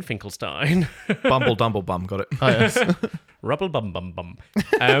Norman Finkelstein. Bumble Dumble Bum, got it. Oh, yes. Rubble bum bum bum.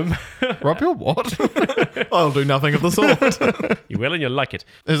 Rub your what? I'll do nothing of the sort. You will and you'll like it.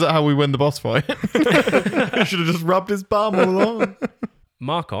 Is that how we win the boss fight? You should have just rubbed his bum all along.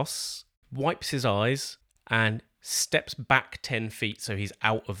 Marcos wipes his eyes and steps back 10 feet so he's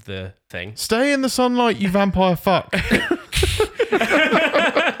out of the thing. Stay in the sunlight, you vampire fuck.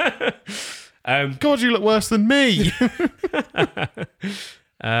 God, you look worse than me.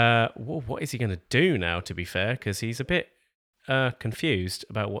 What is he going to do now, to be fair? Because he's a bit confused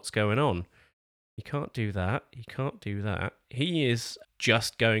about what's going on. He can't do that. He can't do that. He is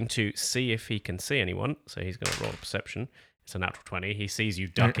just going to see if he can see anyone. So he's going to roll a perception. It's a natural 20. He sees you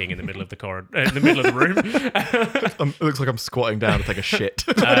ducking in the middle of the corridor, in the middle of the room. It looks like I'm squatting down to take a shit.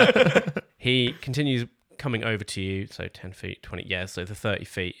 He continues coming over to you. So 10 feet, 20, yeah, so the 30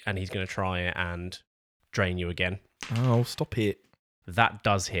 feet. And he's going to try and drain you again. Oh, stop it. That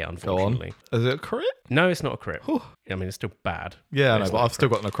does hit, unfortunately. Go on. Is it a crit? No, it's not a crit. Whew. I mean, it's still bad. Yeah, I know, It's but not I've a still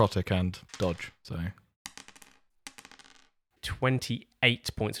crit. got necrotic and dodge, so... 28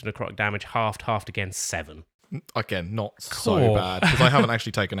 points of necrotic damage, halved again, 7. Again, not so Cool. bad, because I haven't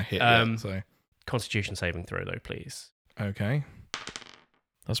actually taken a hit yet, so... Constitution saving throw, though, please. Okay.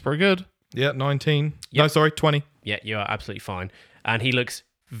 That's pretty good. Yeah, 19. Yep. No, sorry, 20. Yeah, you are absolutely fine. And he looks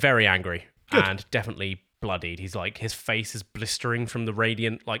very angry Good. and definitely bloodied. He's like, his face is blistering from the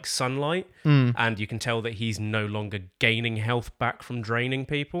radiant, like, sunlight. Mm. And you can tell that he's no longer gaining health back from draining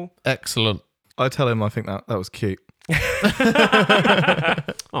people. Excellent. I tell him I think that was cute.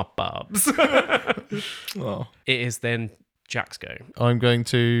 Oh, Bubs. Oh. It is then Jack's go. I'm going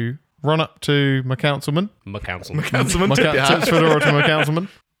to run up to my councilman. My councilman. Councilman My tip your hat. tips fedora to my councilman.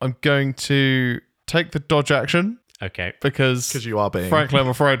 I'm going to take the dodge action Okay. because you are being... frankly, I'm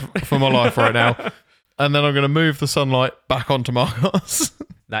afraid for my life right now. And then I'm going to move the sunlight back onto Marcos.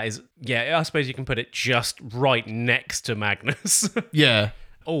 That is, yeah, I suppose you can put it just right next to Magnus. Yeah.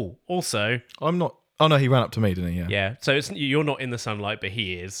 Oh, also, I'm not... Oh, no, he ran up to me, didn't he? Yeah. yeah, so you're not in the sunlight, but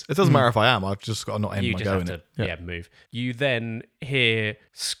he is. It doesn't matter if I am. I've just got to not end You my just go have in to, it. yeah, move. You then hear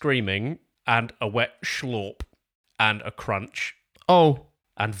screaming and a wet schlorp and a crunch, Oh.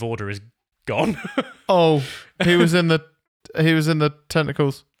 and Vorder is gone. Oh. He was in the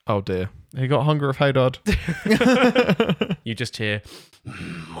tentacles. Oh, dear. He got hunger of Haydard. You just hear,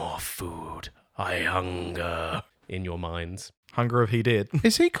 more food, I hunger, in your minds. Hunger if he did.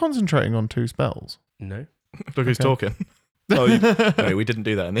 Is he concentrating on 2 spells? No. Look who's Okay. talking. Oh, no, we didn't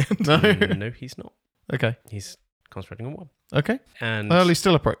do that in the end. No. No, he's not. Okay. He's concentrating on 1. Okay. And Well, he's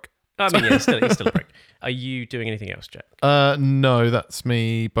still a prick. I mean, yeah, he's still a prick. Are you doing anything else, Jack? No, that's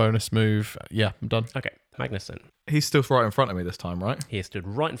me bonus move. Yeah, I'm done. Okay, Magnuson. He's still right in front of me this time, right? He is stood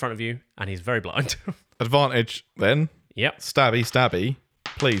right in front of you, and he's very blind. Advantage then. Yep, Stabby, stabby.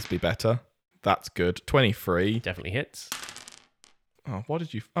 Please be better. That's good. 23. definitely hits. Oh, what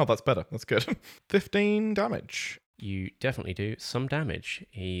did you... Oh, that's better. That's good. 15 damage. You definitely do some damage.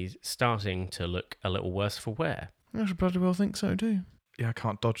 He's starting to look a little worse for wear. I should bloody well think so too. Yeah, I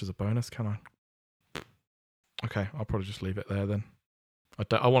can't dodge as a bonus, can I? Okay, I'll probably just leave it there then.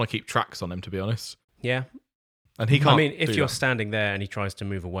 I want to keep tracks on him, to be honest. Yeah, And he can't I mean, if do you're that. standing there and he tries to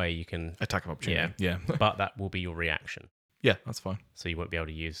move away, you can, Attack of opportunity. Yeah. but that will be your reaction. Yeah, that's fine. So you won't be able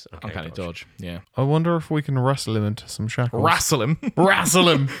to use Uncanny dodge. Yeah. I wonder if we can wrestle him into some shackles. Wrestle him. Wrestle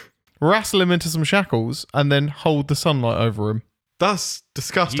him! Wrestle him into some shackles and then hold the sunlight over him. That's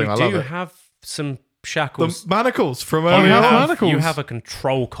disgusting. You I love do it. have some The shackles. manacles from Oh, earlier. you have on. manacles. You have a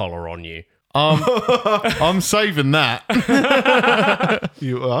control collar on you. I'm saving that.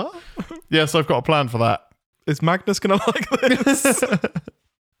 You are? Yes, I've got a plan for that. Is Magnus going to like this?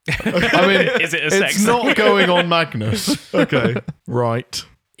 I mean, Is it a it's sex? not going on Magnus. Okay. Right.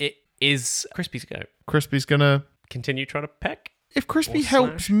 It is Crispy's go. Crispy's gonna. Continue trying to peck. If Crispy Or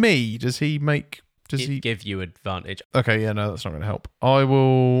helps slash. me, does he make? Does It he? give you advantage. Okay, yeah, no, that's not going to help. I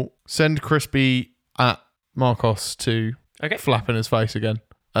will send Crispy at Marcos to Okay. flap in his face again,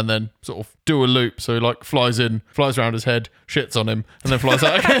 and then sort of do a loop. So he like flies in, flies around his head, shits on him, and then flies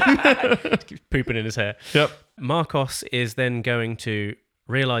out again. Keeps pooping in his hair. Yep. Marcos is then going to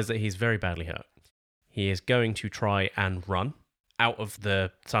realise that he's very badly hurt. He is going to try and run out of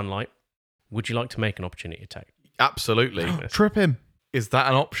the sunlight. Would you like to make an opportunity attack? Absolutely. Trip him. Is that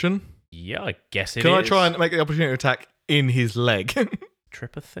an option? Yeah, I guess it Can is. I try and make the opportunity attack in his leg?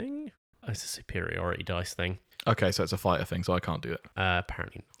 Trip a thing? Oh, it's a superiority dice thing. Okay, so it's a fighter thing, so I can't do it.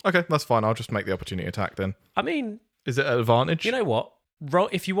 Apparently not. Okay, that's fine. I'll just make the opportunity attack then. I mean, Is it an advantage? you know what? Roll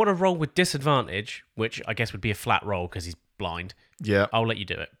if you want to roll with disadvantage, which I guess would be a flat roll because he's blind. Yeah. I'll let you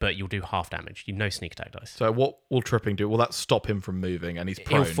do it, but you'll do half damage. You know sneak attack dice. So what will tripping do? Will that stop him from moving and he's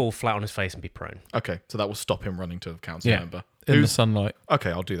prone? He'll fall flat on his face and be prone. Okay, so that will stop him running to the council Yeah. member. In the sunlight.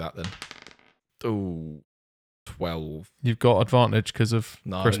 Okay, I'll do that then. Ooh, 12. You've got advantage because of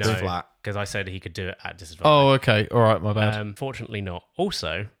No, Crispy. it's flat. Because I said he could do it at disadvantage. Oh, okay. All right, my bad. Fortunately not.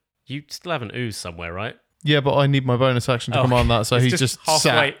 Also, you still have an ooze somewhere, right? Yeah, but I need my bonus action to command that, so It's he's just just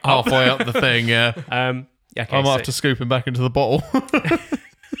sat halfway up the thing, yeah. Yeah, okay, I might have to scoop him back into the bottle.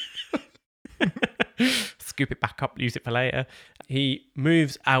 scoop it back up, use it for later. He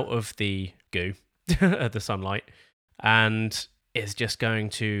moves out of the goo, the sunlight, and is just going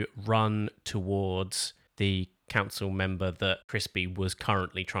to run towards the council member that Crispy was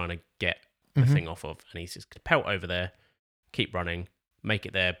currently trying to get the thing off of. And he's just going to pelt over there, keep running, make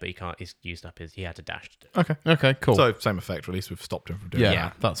it there, but he can't. He's used up he had to dash to do it. Okay, cool. So same effect. At least we've stopped him from doing yeah,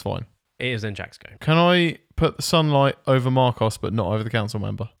 that. that's fine. It is then Jack's go. Can I put the sunlight over Marcos, but not over the council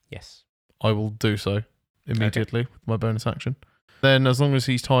member? Yes. I will do so immediately with my bonus action. Then, as long as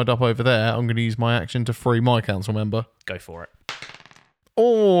he's tied up over there, I'm going to use my action to free my council member. Go for it.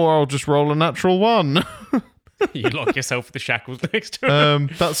 Or I'll just roll a natural 1. You lock yourself with the shackles next to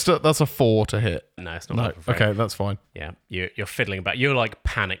him. That's a 4 to hit. No, it's not. No, I'm afraid. okay, that's fine. Yeah, you're fiddling about. You're like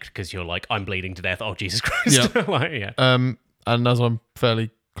panicked because you're like, I'm bleeding to death. Oh, Jesus Christ. Yeah. Like, yeah. And as I'm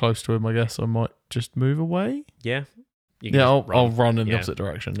fairly close to him, I guess I might just move away. Yeah. You can Yeah, just I'll run in the Yeah. opposite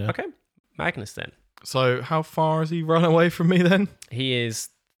direction. Yeah. Okay. Magnus then. So how far has he run away from me then? He is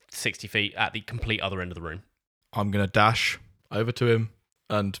 60 feet at the complete other end of the room. I'm going to dash over to him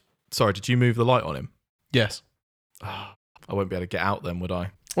and... Sorry, did you move the light on him? Yes. I won't be able to get out then, would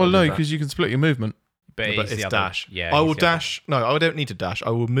I? Well, I'll no, do that. because you can split your movement. But, But he's it's the other, dash. Yeah. I he's will the other- dash. No, I don't need to dash. I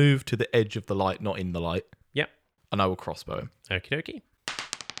will move to the edge of the light, not in the light. Yep. And I will crossbow him. Okie dokie.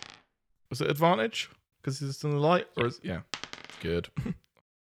 Was it advantage? Because he's in the light? Or is... Yeah. Good.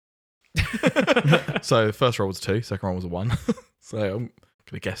 So the first roll was 2, second roll was a 1. So I'm going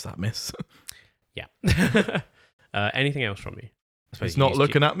to guess that miss. Yeah. Anything else from you? I suppose He's you not used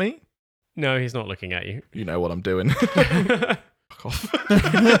looking at me. No, he's not looking at you. You know what I'm doing. Fuck off.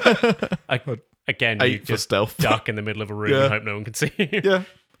 Again, you 8 for just stealth. duck in the middle of a room Yeah. and hope no one can see you. Yeah.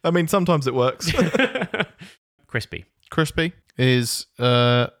 I mean, sometimes it works. Crispy. Crispy is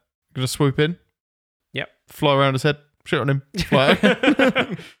going to swoop in. Yep. Fly around his head. Shit on him. Fly.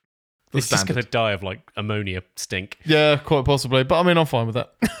 He's just standard. going to die of like ammonia stink. Yeah, quite possibly. But I mean, I'm fine with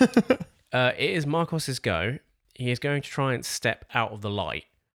that. It is Marcos's go. He is going to try and step out of the light.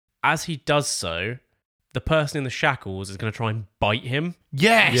 As he does so, the person in the shackles is going to try and bite him.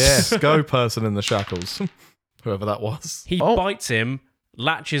 Yes. Yes, go person in the shackles. Whoever that was. He bites him,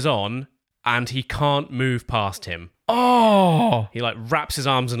 latches on, and he can't move past him. Oh. He like wraps his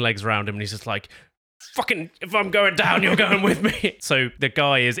arms and legs around him and he's just like, fucking, if I'm going down, you're going with me. So the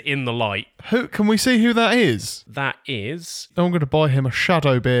guy is in the light. Who can we see who that is? That is... I'm going to buy him a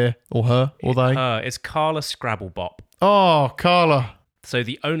shadow beer. Or her. Or they. it's Carla Scrabblebop. Oh, Carla. So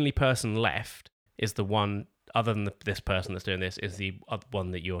the only person left is the one, other than this person that's doing this, is the other one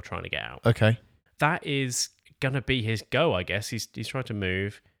that you're trying to get out. Okay. That is going to be his go, I guess. He's trying to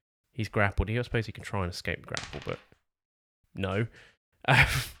move. He's grappled. I suppose he can try and escape the grapple, but no.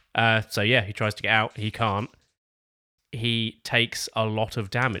 So yeah, he tries to get out. He can't. He takes a lot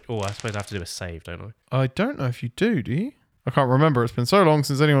of damage. Oh, I suppose I have to do a save, don't I? I don't know if you do you? I can't remember. It's been so long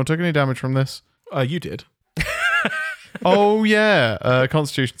since anyone took any damage from this. You did. Oh, yeah.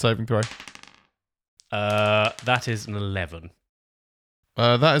 Constitution saving throw. That is an 11.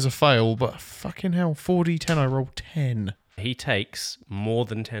 That is a fail, but fucking hell, 4d10, I rolled 10. He takes more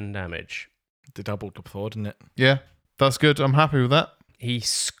than 10 damage. They doubled before, didn't it? Yeah, that's good. I'm happy with that. He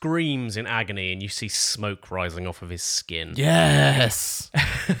screams in agony and you see smoke rising off of his skin. Yes.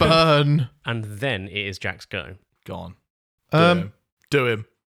 Burn. And then it is Jack's go. Gone. Do Um, him.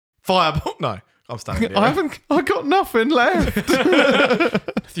 Fireball. No, I'm standing here. I got nothing left.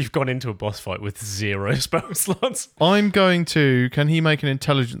 You've gone into a boss fight with 0 spell slots. I'm going to, can he make an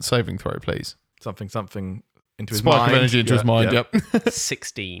intelligence saving throw, please? Something into his Spike mind. of energy into his mind, yep.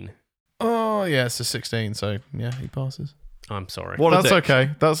 16. Oh, yeah, it's a 16, so yeah, he passes. I'm sorry. What a That's dick.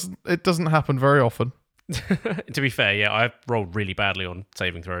 okay. It doesn't happen very often. To be fair, yeah, I've rolled really badly on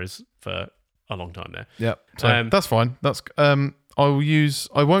saving throws for a long time there. Yep. So that's fine. That's I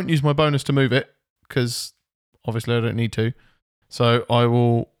won't use my bonus to move it because obviously I don't need to. So I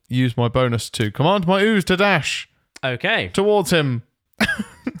will use my bonus to command my ooze to dash Okay. towards him.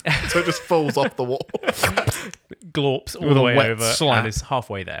 So it just falls off the wall. Glorps all With the a way wet over slap. and is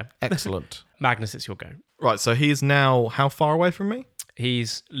halfway there. Excellent. Magnus, it's your go. Right, so he is now how far away from me?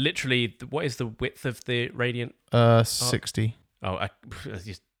 He's literally, what is the width of the radiant? 60.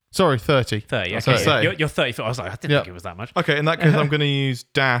 Sorry, 30. 30. I was gonna Okay, say. you're 30 foot. I was like, I didn't think it was that much. Okay, in that case, I'm going to use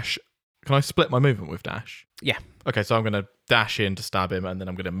dash. Can I split my movement with dash? Yeah. Okay, so I'm going to dash in to stab him, and then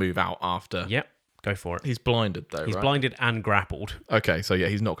I'm going to move out after. Yep, go for it. He's blinded, though, He's right? blinded and grappled. Okay, so yeah,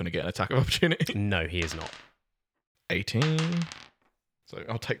 he's not going to get an attack of opportunity. No, he is not. 18. So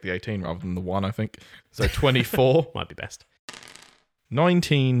I'll take the 18 rather than the 1, I think. So 24. Might be best.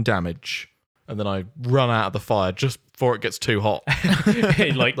 19 damage. And then I run out of the fire just before it gets too hot.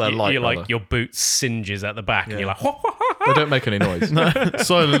 Your boot singes at the back, and you're like, They don't make any noise.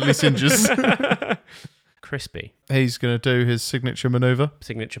 Silently singes. Crispy. He's going to do his signature maneuver.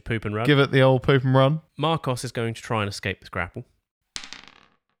 Signature poop and run. Give it the old poop and run. Marcos is going to try and escape this grapple.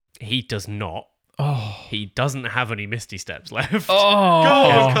 He does not. Oh. He doesn't have any Misty Steps left.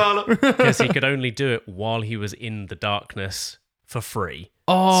 Oh. Carla. Because he could only do it while he was in the darkness for free.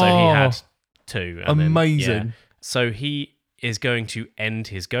 Oh. So he had 2. And amazing. Then, so he is going to end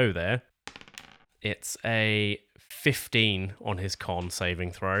his go there. It's a 15 on his con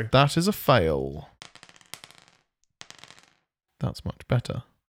saving throw. That is a fail. That's much better.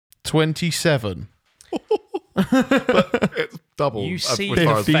 27. It's double. You see as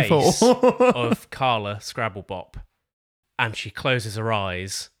far the as- face of Carla Scrabblebop, and she closes her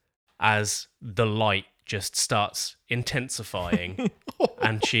eyes as the light just starts intensifying,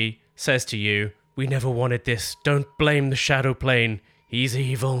 and she says to you, "We never wanted this. Don't blame the Shadow Plane. He's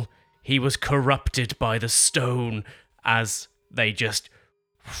evil. He was corrupted by the stone," as they just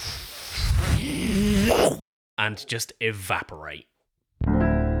and just evaporate.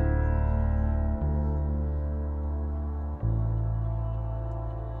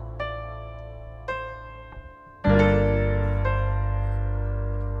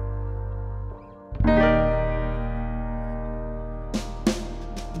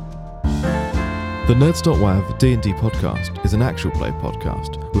 The Nerds.wav D&D podcast is an actual play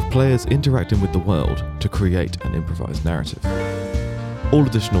podcast with players interacting with the world to create an improvised narrative. All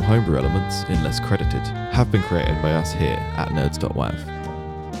additional homebrew elements, unless credited, have been created by us here at Nerds.wav.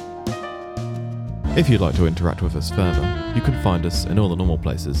 If you'd like to interact with us further, you can find us in all the normal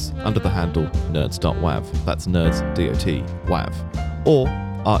places under the handle nerds.wav, that's nerds, D-O-T, wav, or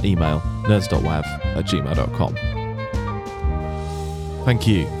our email nerds.wav@gmail.com. Thank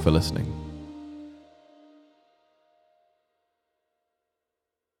you for listening.